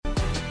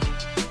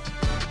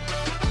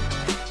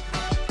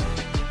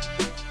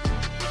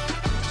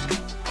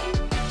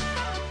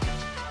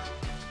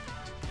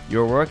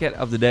Your workout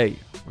of the day.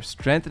 We're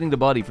strengthening the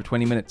body for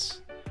 20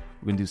 minutes.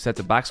 We're going to do sets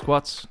of back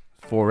squats,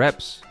 4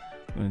 reps.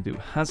 We're going to do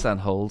handstand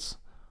holds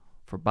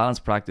for balance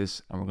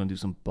practice, and we're going to do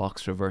some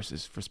box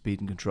reverses for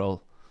speed and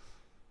control.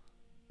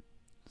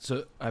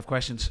 So I have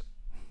questions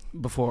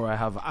before I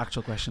have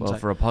actual questions. Well,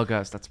 for a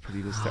podcast, that's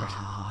pretty good start.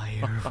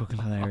 You're fucking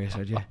hilarious,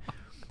 aren't you?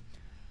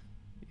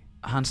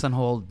 Handstand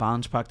hold,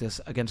 balance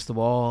practice against the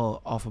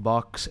wall, off a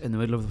box, in the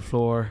middle of the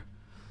floor.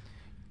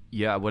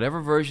 Yeah,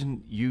 whatever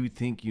version you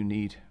think you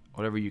need,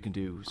 whatever you can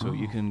do. So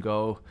you can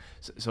go.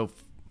 So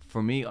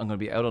for me, I'm going to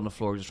be out on the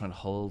floor just trying to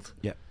hold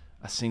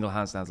a single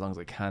handstand as long as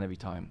I can every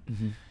time.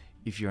 Mm-hmm.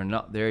 If you're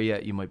not there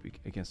yet, you might be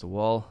against a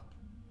wall.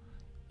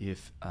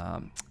 If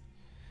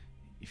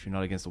you're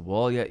not against the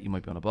wall yet, you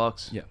might be on a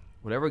box. Yeah.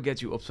 Whatever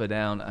gets you upside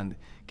down and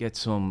get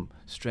some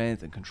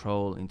strength and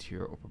control into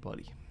your upper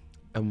body.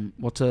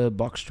 What's a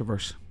box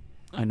traverse?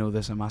 I know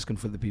this. I'm asking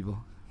for the people.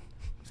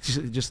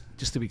 Just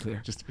to be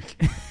clear. Just to be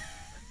clear.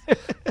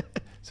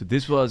 So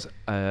this was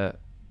a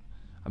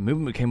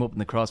movement that came up in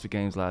the CrossFit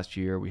Games last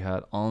year. We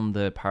had on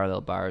the parallel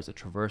bars a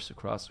traverse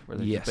across, where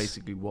they're just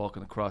basically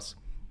walking across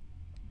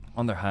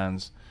on their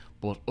hands,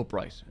 but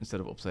upright instead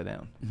of upside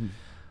down. Mm-hmm.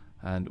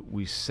 And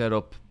we set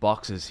up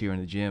boxes here in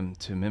the gym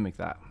to mimic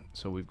that.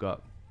 So we've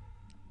got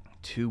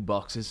 2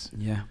 boxes.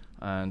 Yeah.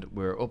 And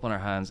we're up on our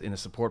hands in a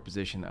support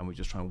position, and we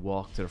just try and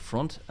walk to the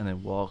front and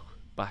then walk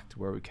back to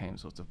where we came.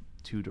 So it's a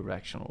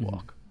 2-directional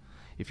walk.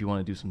 If you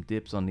want to do some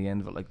dips on the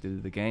end of it, like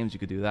the games, you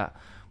could do that.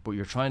 But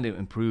you're trying to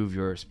improve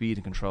your speed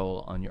and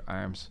control on your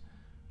arms,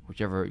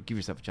 whichever. Give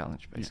yourself a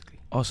challenge, basically.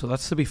 Yeah. Oh, so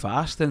that's to be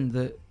fast and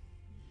the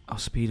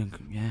speed and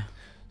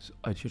So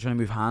you're trying to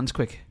move hands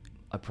quick.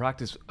 I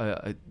practiced.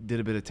 I did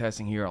a bit of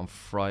testing here on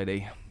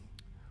Friday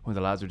when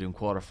the lads were doing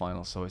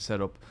quarterfinals. So I set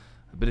up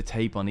a bit of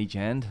tape on each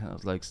end. I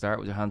was like, start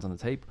with your hands on the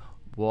tape,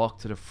 walk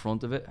to the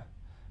front of it,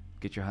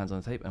 get your hands on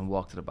the tape, and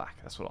walk to the back.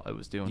 That's what I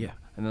was doing. Yeah.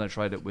 And then I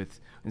tried it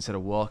with, instead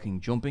of walking,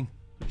 jumping.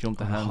 Jump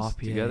the hands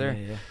together.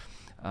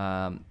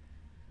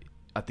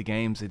 At the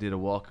games, they did a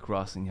walk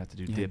across, and you had to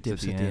do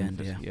dips at the end.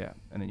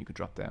 And then you could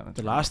drop down.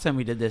 The last time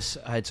we did this,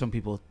 I had some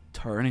people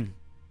turning.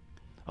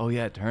 Oh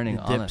yeah, turning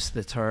the on dips,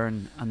 the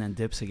turn, and then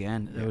dips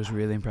again. It was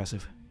really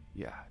impressive.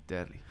 Yeah,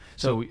 deadly.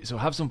 So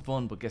have some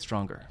fun, but get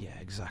stronger. Yeah,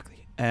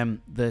 exactly.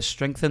 The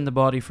strengthen the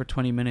body for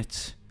 20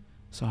 minutes.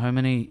 So how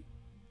many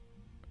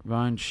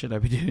rounds should I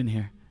be doing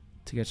here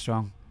to get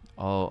strong?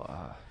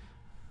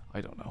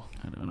 I don't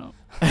know.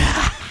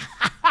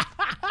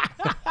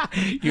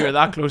 You're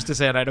that close to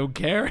saying I don't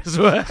care as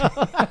well.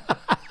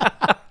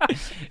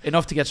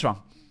 Enough to get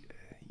strong.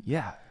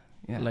 Yeah.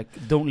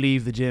 Like, don't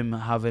leave the gym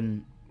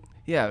having...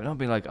 Yeah, don't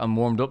be like, I'm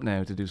warmed up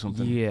now to do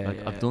something.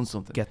 I've done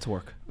something. Get to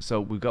work.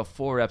 So we've got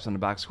 4 reps on the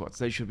back squats.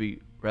 They should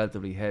be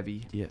relatively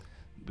heavy. Yeah.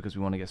 Because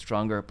we want to get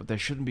stronger, but there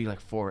shouldn't be like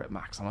 4 rep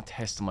max. I'm not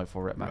testing my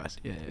 4 rep max.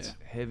 Right. It's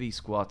heavy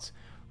squats,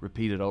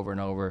 repeated over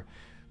and over.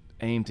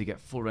 Aim to get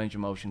full range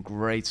of motion,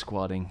 great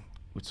squatting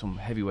with some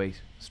heavy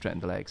weight, straighten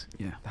the legs.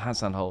 Yeah. The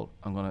handstand hold,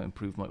 I'm going to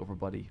improve my upper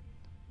body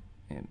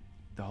and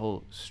the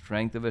whole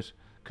strength of it,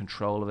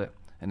 control of it,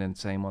 and then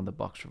same on the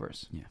box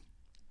reverse. Yeah.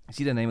 I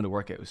see the name of the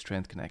workout was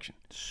Strength Connection.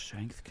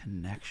 Strength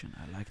Connection,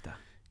 I like that.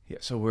 Yeah,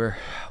 so we're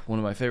one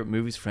of my favorite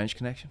movies, French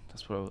Connection.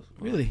 That's what I was.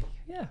 Really?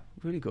 Yeah,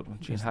 really good one.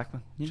 Gene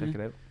Hackman, check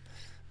it out.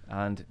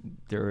 And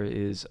there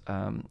is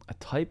a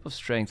type of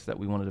strength that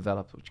we want to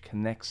develop which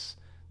connects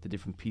the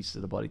different pieces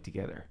of the body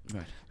together.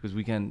 Right. Because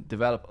we can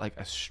develop like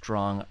a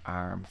strong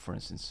arm, for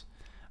instance,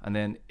 and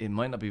then it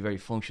might not be very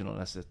functional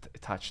unless it's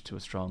attached to a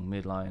strong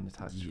midline,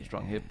 attached to a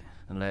strong hip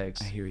and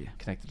legs. I hear you.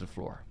 Connected to the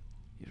floor.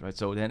 Right.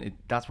 So then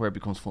that's where it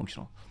becomes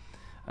functional.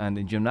 And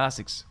in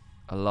gymnastics,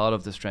 a lot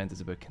of the strength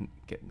is about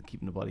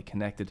keeping the body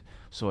connected,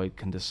 so I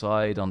can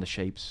decide on the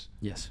shapes.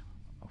 Yes.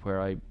 Where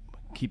I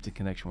keep the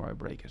connection, where I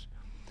break it.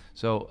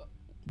 So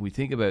we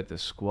think about the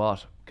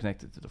squat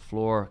connected to the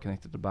floor,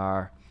 connected to the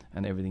bar,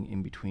 and everything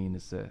in between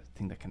is the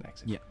thing that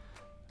connects it. Yeah.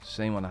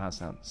 Same on the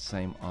handstand,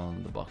 same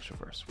on the box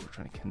reverse. We're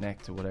trying to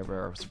connect to whatever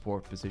our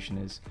support position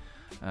is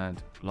and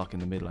lock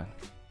in the midline.